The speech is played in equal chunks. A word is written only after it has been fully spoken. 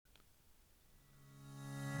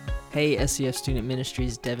Hey, SCF Student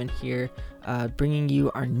Ministries, Devin here, bringing you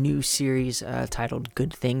our new series titled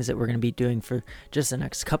Good Things that we're going to be doing for just the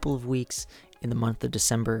next couple of weeks in the month of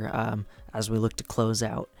December as we look to close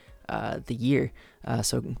out the year.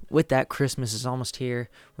 So with that, Christmas is almost here,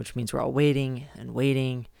 which means we're all waiting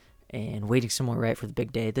some more, right, for the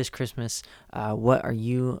big day this Christmas. What are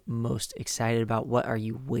you most excited about? What are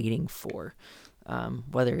you waiting for?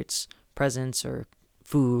 Whether it's presents or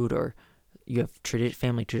food, or you have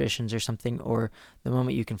family traditions or something, or the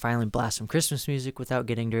moment you can finally blast some Christmas music without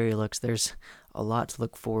getting dirty looks. There's a lot to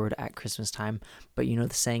look forward at Christmas time, but you know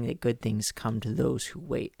the saying that good things come to those who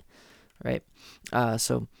wait, right?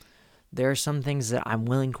 So there are some things that I'm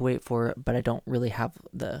willing to wait for, but I don't really have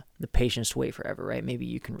the patience to wait forever, right? Maybe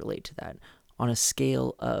you can relate to that. On a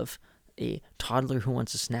scale of a toddler who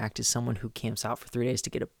wants a snack to someone who camps out for 3 days to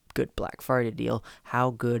get a good Black Friday deal, how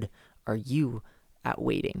good are you at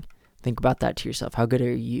waiting? Think about that to yourself. How good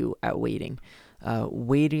are you at waiting?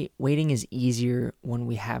 Waiting is easier when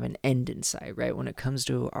we have an end in sight, right? When it comes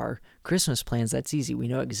to our Christmas plans, that's easy. We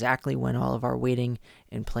know exactly when all of our waiting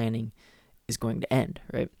and planning is going to end,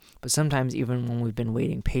 right? But sometimes even when we've been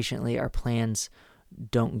waiting patiently, our plans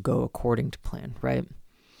don't go according to plan, right?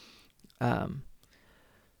 No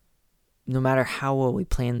matter how well we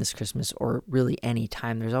plan this Christmas, or really any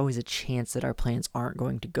time, there's always a chance that our plans aren't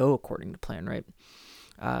going to go according to plan, right?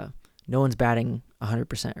 No one's batting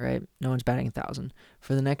 100%, right? No one's batting 1,000.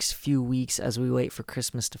 For the next few weeks, as we wait for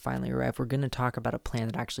Christmas to finally arrive, we're going to talk about a plan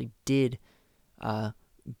that actually did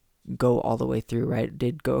go all the way through, right? It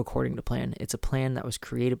did go according to plan. It's a plan that was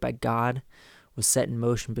created by God, was set in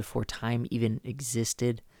motion before time even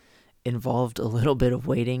existed, involved a little bit of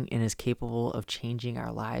waiting, and is capable of changing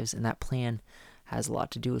our lives. And that plan has a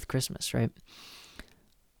lot to do with Christmas, right?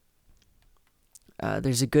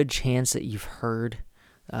 There's a good chance that you've heard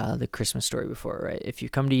the Christmas story before, right? If you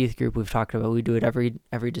come to youth group, we've talked about, we do it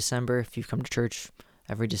every December. If you come to church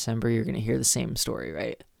every December, you're going to hear the same story,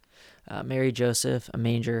 right? Mary, Joseph, a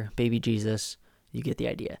manger, baby Jesus, you get the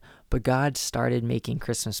idea. But God started making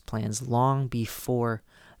Christmas plans long before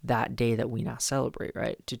that day that we now celebrate,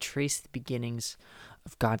 right? To trace the beginnings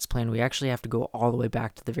of God's plan, we actually have to go all the way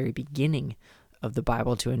back to the very beginning of the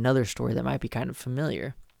Bible, to another story that might be kind of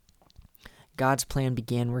familiar. God's plan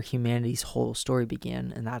began where humanity's whole story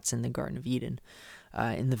began, and that's in the Garden of Eden.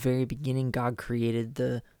 In the very beginning, God created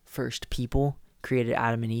the first people, created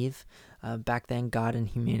Adam and Eve. Back then, God and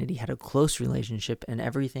humanity had a close relationship, and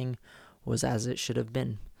everything was as it should have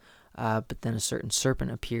been. But then a certain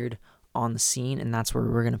serpent appeared on the scene, and that's where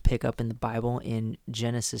we're going to pick up in the Bible in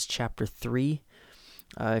Genesis chapter 3.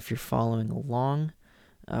 If you're following along,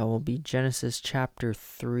 will be Genesis chapter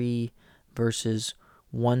 3, verses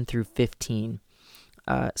 1 through 15.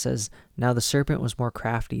 It says, "Now the serpent was more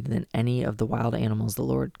crafty than any of the wild animals the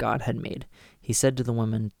Lord God had made. He said to the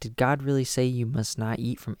woman, 'Did God really say you must not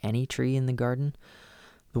eat from any tree in the garden?'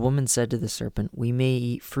 The woman said to the serpent, 'We may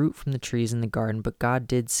eat fruit from the trees in the garden, but God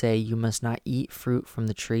did say you must not eat fruit from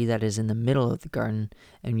the tree that is in the middle of the garden,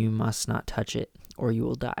 and you must not touch it, or you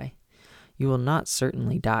will die.' 'You will not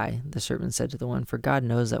certainly die,' the serpent said to the woman, 'for God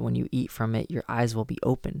knows that when you eat from it, your eyes will be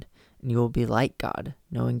opened, and you will be like God,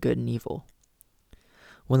 knowing good and evil.'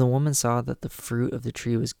 When the woman saw that the fruit of the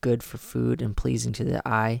tree was good for food and pleasing to the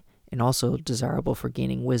eye, and also desirable for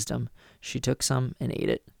gaining wisdom, she took some and ate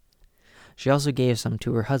it. She also gave some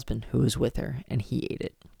to her husband, who was with her, and he ate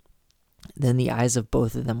it. Then the eyes of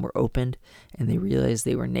both of them were opened, and they realized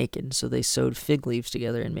they were naked, so they sewed fig leaves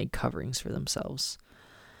together and made coverings for themselves.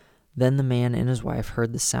 Then the man and his wife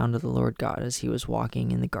heard the sound of the Lord God as he was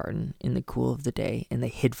walking in the garden in the cool of the day, and they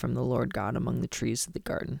hid from the Lord God among the trees of the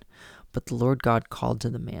garden. But the Lord God called to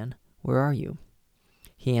the man, 'Where are you?'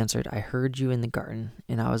 He answered, 'I heard you in the garden,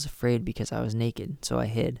 and I was afraid because I was naked, so I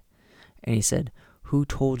hid.' And he said, 'Who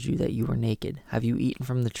told you that you were naked? Have you eaten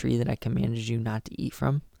from the tree that I commanded you not to eat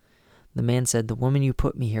from?' The man said, 'The woman you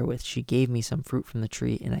put me here with, she gave me some fruit from the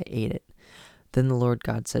tree, and I ate it.' Then the Lord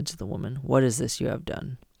God said to the woman, 'What is this you have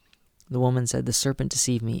done?' The woman said, 'The serpent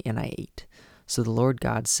deceived me, and I ate.' So the Lord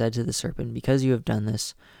God said to the serpent, 'Because you have done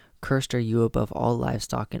this, cursed are you above all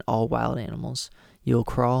livestock and all wild animals. You will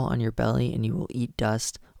crawl on your belly, and you will eat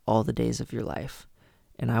dust all the days of your life.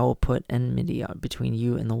 And I will put enmity between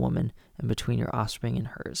you and the woman, and between your offspring and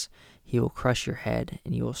hers. He will crush your head,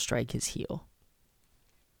 and you will strike his heel.'"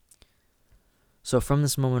 So from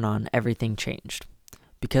this moment on, everything changed.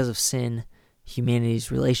 Because of sin,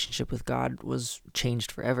 humanity's relationship with God was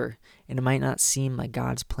changed forever. And it might not seem like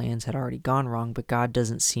God's plans had already gone wrong, but God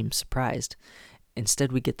doesn't seem surprised.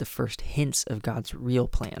 Instead, we get the first hints of God's real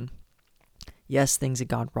plan. Yes, things had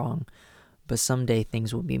gone wrong, but someday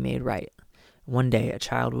things will be made right. One day a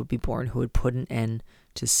child would be born who would put an end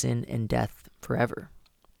to sin and death forever.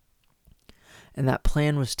 And that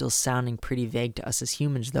plan was still sounding pretty vague to us as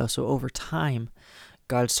humans, though, so over time,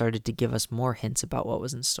 God started to give us more hints about what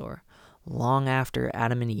was in store. Long after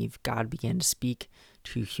Adam and Eve, God began to speak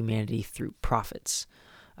to humanity through prophets.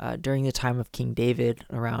 During the time of King David,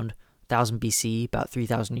 around 1000 BC, about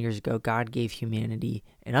 3,000 years ago, God gave humanity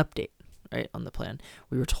an update, right, on the plan.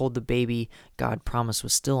 We were told the baby God promised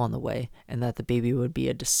was still on the way, and that the baby would be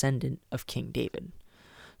a descendant of King David.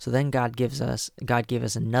 So then God gave us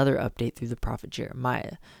another update through the prophet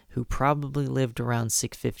Jeremiah, who probably lived around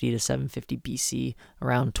 650 to 750 BC,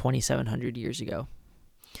 around 2,700 years ago.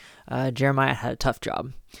 Jeremiah had a tough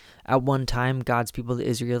job. At one time, God's people, the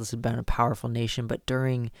Israelites, had been a powerful nation, but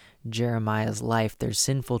during Jeremiah's life, their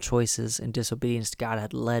sinful choices and disobedience to God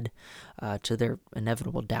had led to their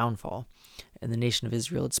inevitable downfall. And the nation of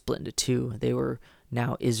Israel had split into two. They were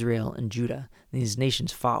now Israel and Judah. These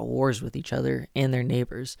nations fought wars with each other and their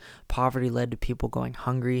neighbors. Poverty led to people going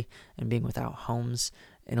hungry and being without homes,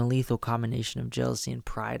 and a lethal combination of jealousy and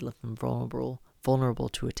pride left them vulnerable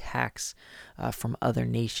to attacks from other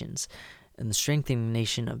nations. And the strengthening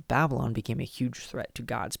nation of Babylon became a huge threat to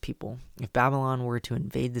God's people. If Babylon were to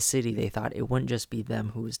invade the city, they thought it wouldn't just be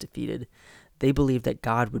them who was defeated. They believed that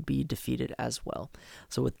God would be defeated as well.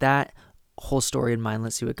 So with that whole story in mind,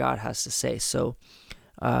 let's see what God has to say. So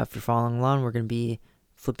if you're following along, we're going to be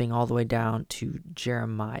flipping all the way down to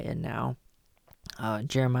Jeremiah now.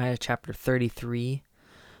 Jeremiah chapter 33,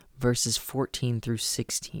 verses 14 through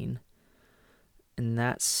 16. And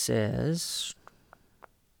that says,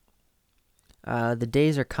 the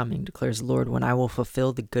days are coming, declares the Lord, when I will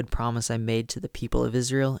fulfill the good promise I made to the people of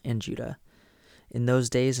Israel and Judah. In those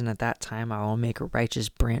days and at that time I will make a righteous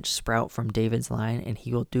branch sprout from David's line, and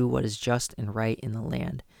he will do what is just and right in the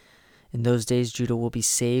land. In those days Judah will be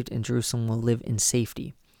saved, and Jerusalem will live in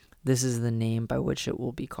safety. This is the name by which it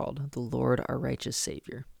will be called, the Lord our righteous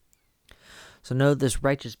Savior. So note this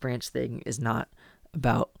righteous branch thing is not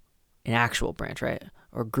about an actual branch, right?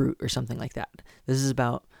 Or Groot or something like that. This is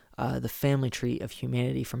about the family tree of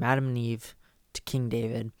humanity from Adam and Eve to King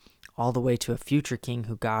David, all the way to a future king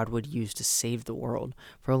who God would use to save the world.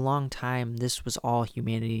 For a long time, this was all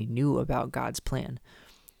humanity knew about God's plan.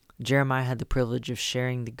 Jeremiah had the privilege of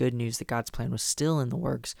sharing the good news that God's plan was still in the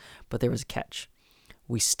works, but there was a catch.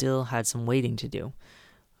 We still had some waiting to do.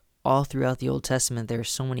 All throughout the Old Testament, there are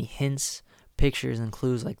so many hints, pictures, and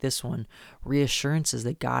clues like this one, reassurances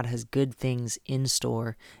that God has good things in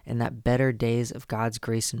store and that better days of God's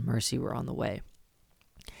grace and mercy were on the way.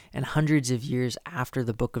 And hundreds of years after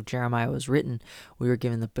the book of Jeremiah was written, we were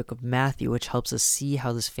given the book of Matthew, which helps us see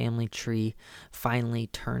how this family tree finally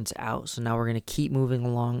turns out. So now we're going to keep moving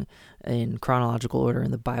along in chronological order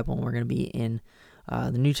in the Bible, and we're going to be in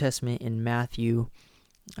the New Testament in Matthew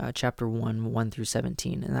chapter 1 through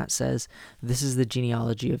 17. And that says, this is the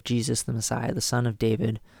genealogy of Jesus the Messiah, the son of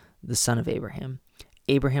David, the son of Abraham.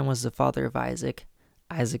 Abraham was the father of Isaac,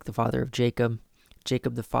 Isaac the father of Jacob,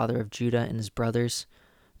 Jacob the father of Judah and his brothers,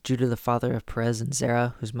 Judah the father of Perez and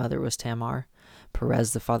Zerah, whose mother was Tamar,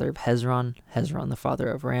 Perez the father of Hezron, Hezron the father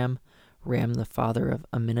of Ram, Ram the father of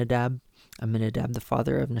Amminadab, Amminadab the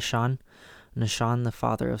father of Nahshon, Nahshon the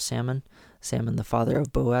father of Salmon, Salmon the father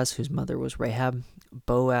of Boaz, whose mother was Rahab,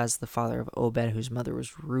 Boaz the father of Obed, whose mother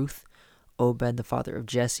was Ruth, Obed the father of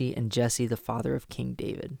Jesse, and Jesse the father of King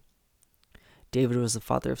David. David was the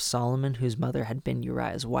father of Solomon, whose mother had been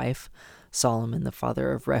Uriah's wife, Solomon the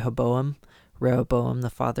father of Rehoboam, Rehoboam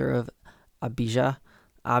the father of Abijah,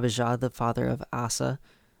 Abijah the father of Asa,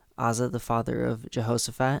 Asa the father of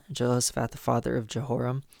Jehoshaphat, Jehoshaphat the father of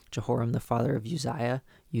Jehoram, Jehoram the father of Uzziah,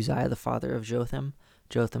 Uzziah the father of Jotham,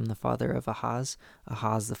 Jotham the father of Ahaz,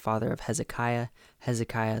 Ahaz the father of Hezekiah,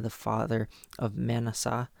 Hezekiah the father of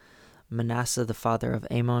Manasseh, Manasseh the father of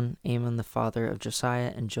Amon, Amon the father of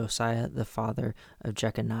Josiah, and Josiah the father of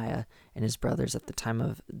Jeconiah and his brothers at the time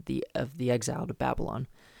of the exile to Babylon.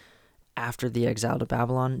 After the exile to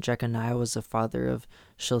Babylon, Jeconiah was the father of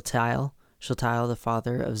Shealtiel, Shealtiel the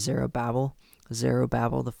father of Zerubbabel,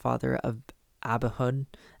 Zerubbabel the father of Abihud,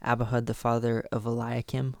 Abihud the father of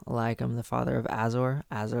Eliakim, Eliakim the father of Azor,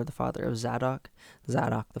 Azor the father of Zadok,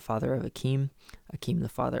 Zadok the father of Akim, Akim the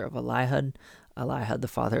father of Elihud, Elihud the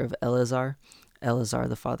father of Eleazar, Eleazar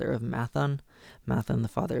the father of Matthan, Matthan the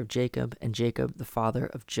father of Jacob, and Jacob the father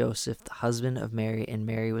of Joseph, the husband of Mary, and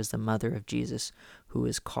Mary was the mother of Jesus, who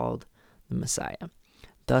is called the Messiah.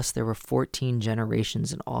 Thus there were 14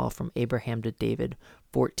 generations in all from Abraham to David,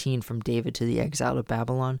 14 from David to the exile of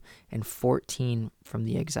Babylon, and 14 from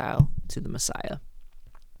the exile to the Messiah.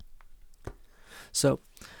 So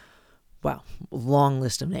Wow, long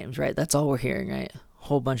list of names, right? That's all we're hearing, right?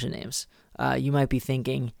 Whole bunch of names. You might be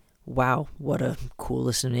thinking, wow, what a cool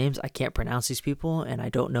list of names. I can't pronounce these people and I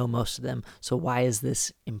don't know most of them. So why is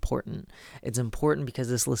this important? It's important because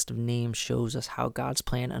this list of names shows us how God's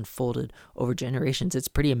plan unfolded over generations. It's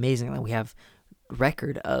pretty amazing that we have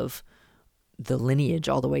record of the lineage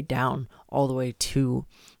all the way down to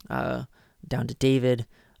down to David,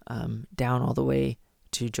 down all the way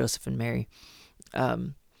to Joseph and Mary.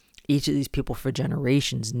 Each of these people for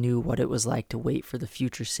generations knew what it was like to wait for the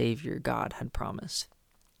future Savior God had promised.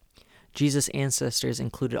 Jesus' ancestors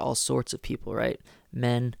included all sorts of people, right?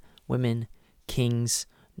 Men, women, kings,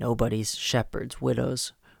 nobodies, shepherds,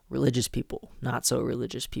 widows, religious people, not so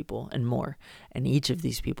religious people, and more. And each of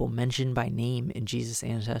these people mentioned by name in Jesus'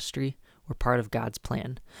 ancestry were part of God's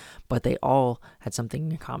plan. But they all had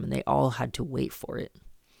something in common. They all had to wait for it.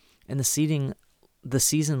 And the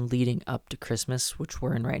season leading up to Christmas, which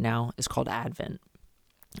we're in right now, is called Advent.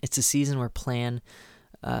 It's a season where plan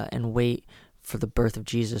and wait for the birth of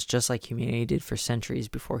Jesus, just like humanity did for centuries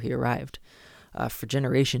before he arrived. For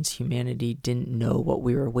generations, humanity didn't know what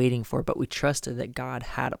we were waiting for, but we trusted that God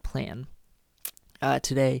had a plan.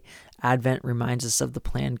 Today, Advent reminds us of the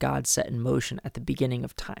plan God set in motion at the beginning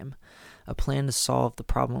of time, a plan to solve the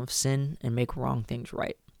problem of sin and make wrong things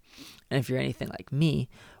right. And if you're anything like me,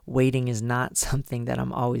 waiting is not something that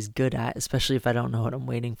I'm always good at, especially if I don't know what I'm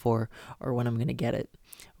waiting for or when I'm going to get it.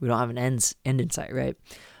 We don't have an end in sight, right?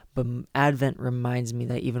 But Advent reminds me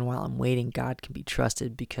that even while I'm waiting, God can be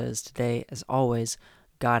trusted because today, as always,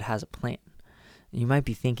 God has a plan. You might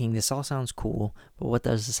be thinking, this all sounds cool, but what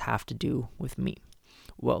does this have to do with me?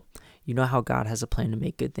 Well, you know how God has a plan to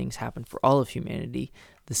make good things happen for all of humanity.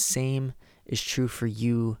 The same is true for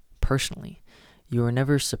you personally. You were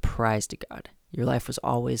never surprised to God. Your life was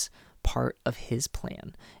always part of his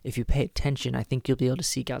plan. If you pay attention, I think you'll be able to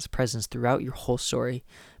see God's presence throughout your whole story,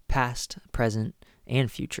 past, present,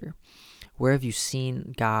 and future. Where have you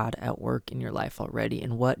seen God at work in your life already,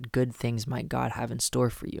 and what good things might God have in store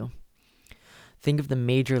for you? Think of the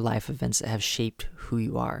major life events that have shaped who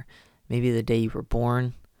you are. Maybe the day you were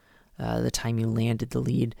born, the time you landed the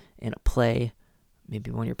lead in a play,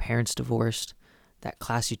 maybe when your parents divorced, that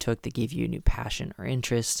class you took that gave you a new passion or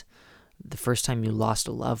interest, the first time you lost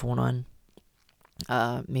a loved one,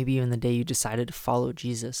 maybe even the day you decided to follow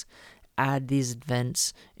Jesus. Add these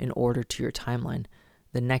events in order to your timeline.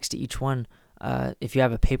 Then next to each one, if you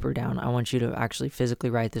have a paper down, I want you to actually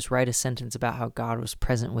physically write this. Write a sentence about how God was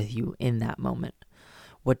present with you in that moment.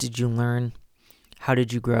 What did you learn? How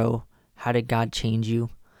did you grow? How did God change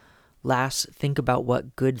you? Last, think about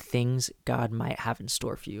what good things God might have in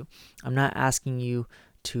store for you. I'm not asking you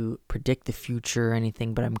to predict the future or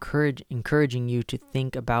anything, but I'm encouraging you to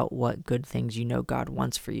think about what good things you know God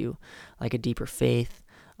wants for you, like a deeper faith,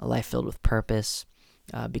 a life filled with purpose,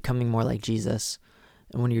 becoming more like Jesus.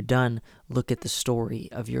 And when you're done, look at the story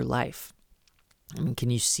of your life. I mean, can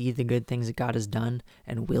you see the good things that God has done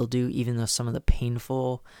and will do, even though some of the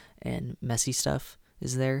painful and messy stuff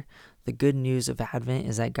is there? The good news of Advent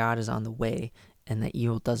is that God is on the way and that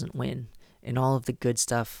evil doesn't win. In all of the good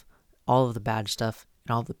stuff, all of the bad stuff,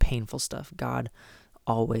 and all of the painful stuff, God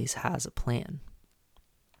always has a plan.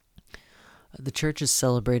 The church has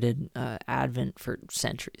celebrated Advent for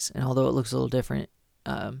centuries, and although it looks a little different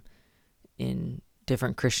in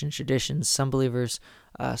different Christian traditions, some believers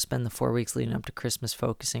spend the 4 weeks leading up to Christmas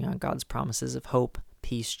focusing on God's promises of hope,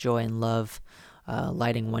 peace, joy, and love,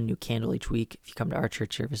 lighting one new candle each week. If you come to our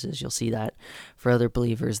church services, you'll see that. For other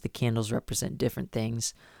believers, the candles represent different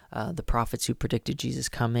things. The prophets who predicted Jesus'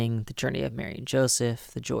 coming, the journey of Mary and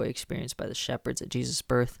Joseph, the joy experienced by the shepherds at Jesus'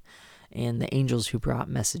 birth, and the angels who brought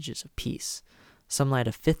messages of peace. Some light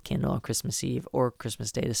a fifth candle on Christmas Eve or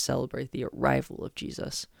Christmas Day to celebrate the arrival of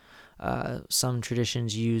Jesus. Some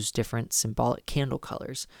traditions use different symbolic candle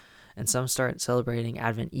colors, and some start celebrating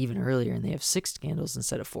Advent even earlier, and they have 6 candles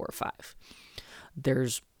instead of 4 or 5.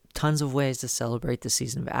 There's tons of ways to celebrate the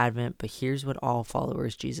season of Advent, but here's what all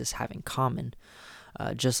followers of Jesus have in common.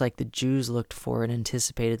 Just like the Jews looked for and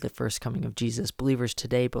anticipated the first coming of Jesus, believers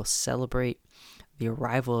today both celebrate the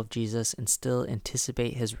arrival of Jesus and still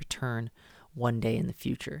anticipate his return one day in the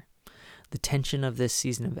future. The tension of this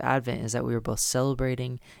season of Advent is that we are both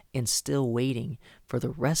celebrating and still waiting for the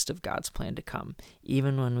rest of God's plan to come,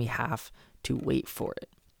 even when we have to wait for it.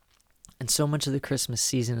 And so much of the Christmas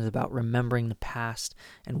season is about remembering the past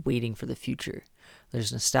and waiting for the future.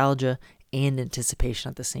 There's nostalgia and anticipation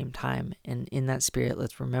at the same time. And in that spirit,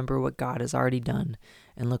 let's remember what God has already done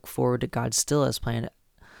and look forward to God still has planned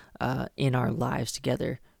in our lives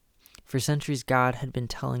together. For centuries, God had been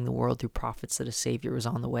telling the world through prophets that a Savior was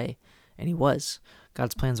on the way, and he was.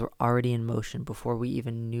 God's plans were already in motion before we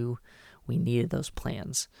even knew we needed those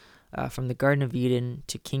plans. From the Garden of Eden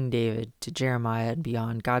to King David to Jeremiah and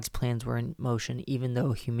beyond, God's plans were in motion even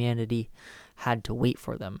though humanity had to wait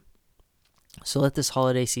for them. So let this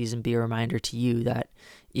holiday season be a reminder to you that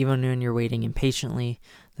even when you're waiting impatiently,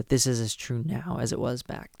 that this is as true now as it was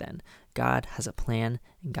back then. God has a plan,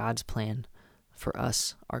 and God's plan for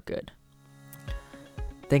us are good.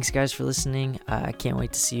 Thanks, guys, for listening. I can't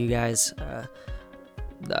wait to see you guys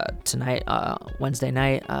tonight, Wednesday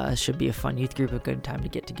night. Should be a fun youth group, a good time to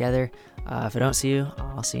get together. If I don't see you,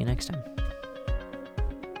 I'll see you next time.